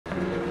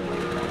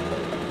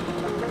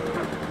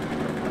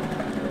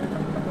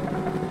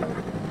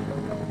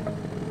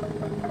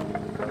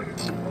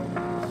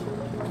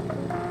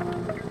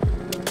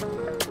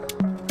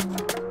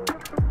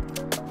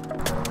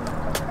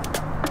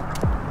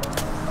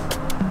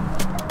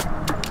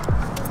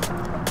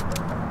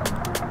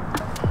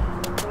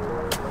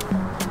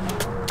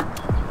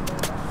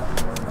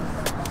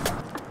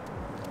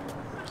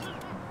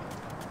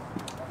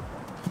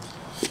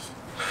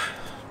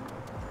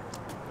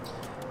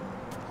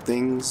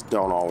things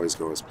don't always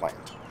go as planned.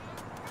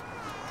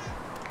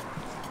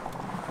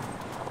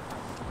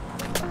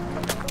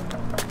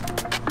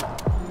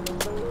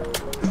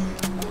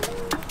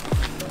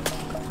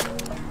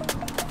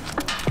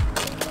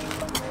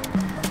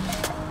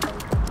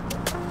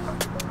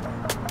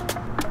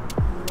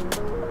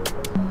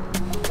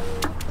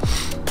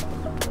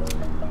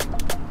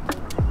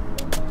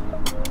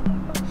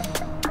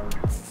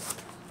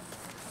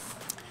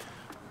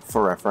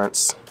 For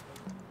reference,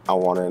 I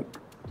wanted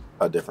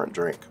a different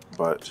drink,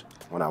 but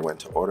when I went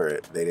to order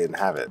it, they didn't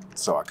have it,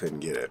 so I couldn't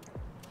get it.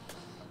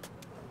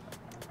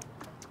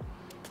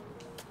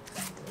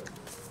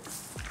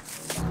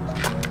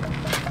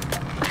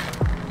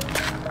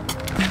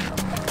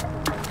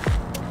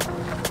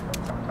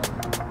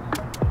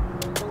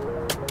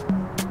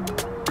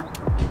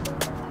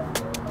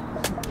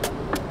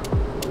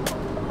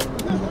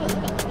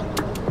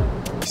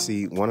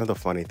 See, one of the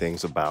funny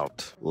things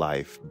about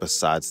life,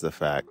 besides the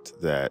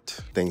fact that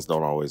things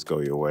don't always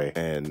go your way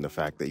and the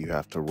fact that you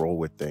have to roll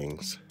with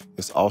things,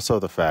 is also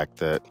the fact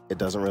that it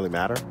doesn't really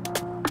matter.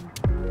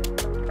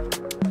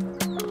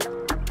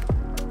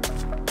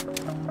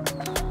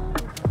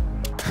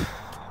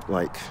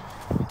 Like,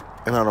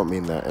 and I don't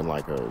mean that in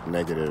like a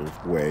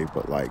negative way,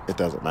 but like, it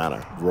doesn't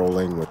matter.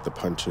 Rolling with the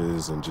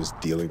punches and just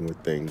dealing with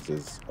things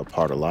is a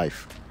part of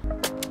life.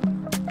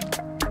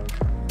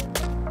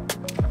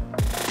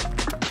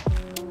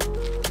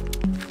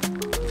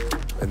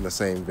 In the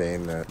same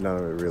vein that none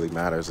of it really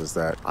matters is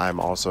that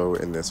I'm also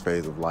in this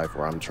phase of life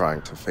where I'm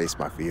trying to face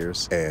my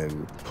fears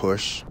and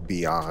push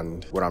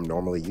beyond what I'm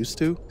normally used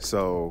to.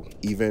 So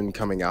even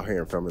coming out here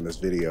and filming this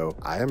video,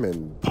 I am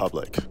in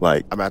public.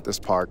 Like, I'm at this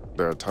park,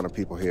 there are a ton of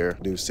people here,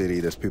 new city,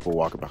 there's people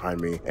walking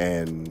behind me,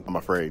 and I'm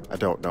afraid. I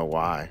don't know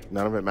why.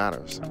 None of it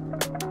matters.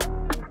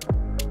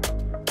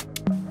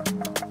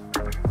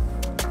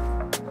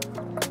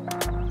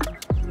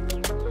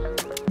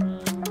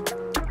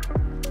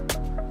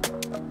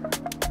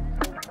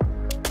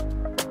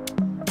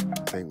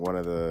 I think one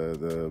of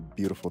the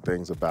beautiful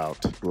things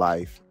about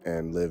life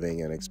and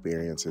living and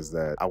experience is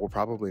that I will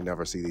probably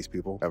never see these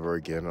people ever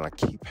again, and I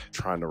keep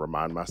trying to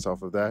remind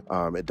myself of that.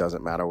 It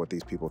doesn't matter what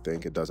these people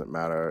think. It doesn't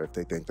matter if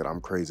they think that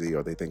I'm crazy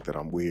or they think that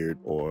I'm weird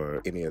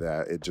or any of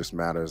that. It just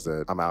matters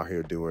that I'm out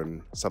here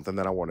doing something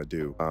that I want to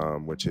do,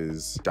 which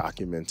is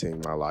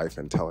documenting my life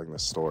and telling the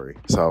story.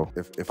 So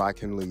if I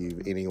can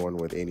leave anyone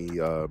with any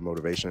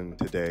motivation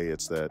today,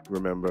 it's that,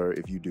 remember,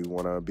 if you do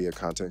want to be a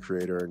content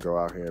creator and go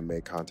out here and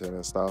make content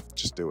and stuff,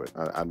 just do it.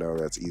 I know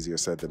that's easier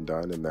said than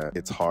done, and that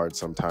it's hard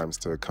sometimes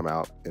to come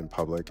out in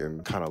public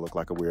and kind of look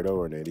like a weirdo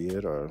or an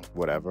idiot or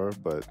whatever,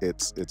 but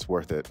it's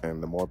worth it.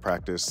 And the more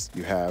practice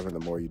you have and the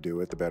more you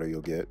do it, the better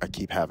you'll get. I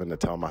keep having to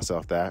tell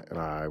myself that, and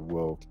I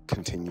will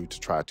continue to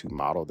try to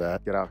model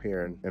that. Get out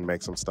here and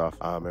make some stuff.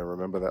 And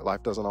remember that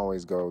life doesn't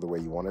always go the way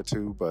you want it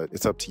to, but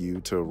it's up to you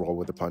to roll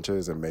with the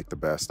punches and make the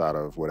best out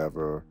of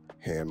whatever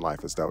hand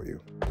life has dealt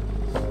you.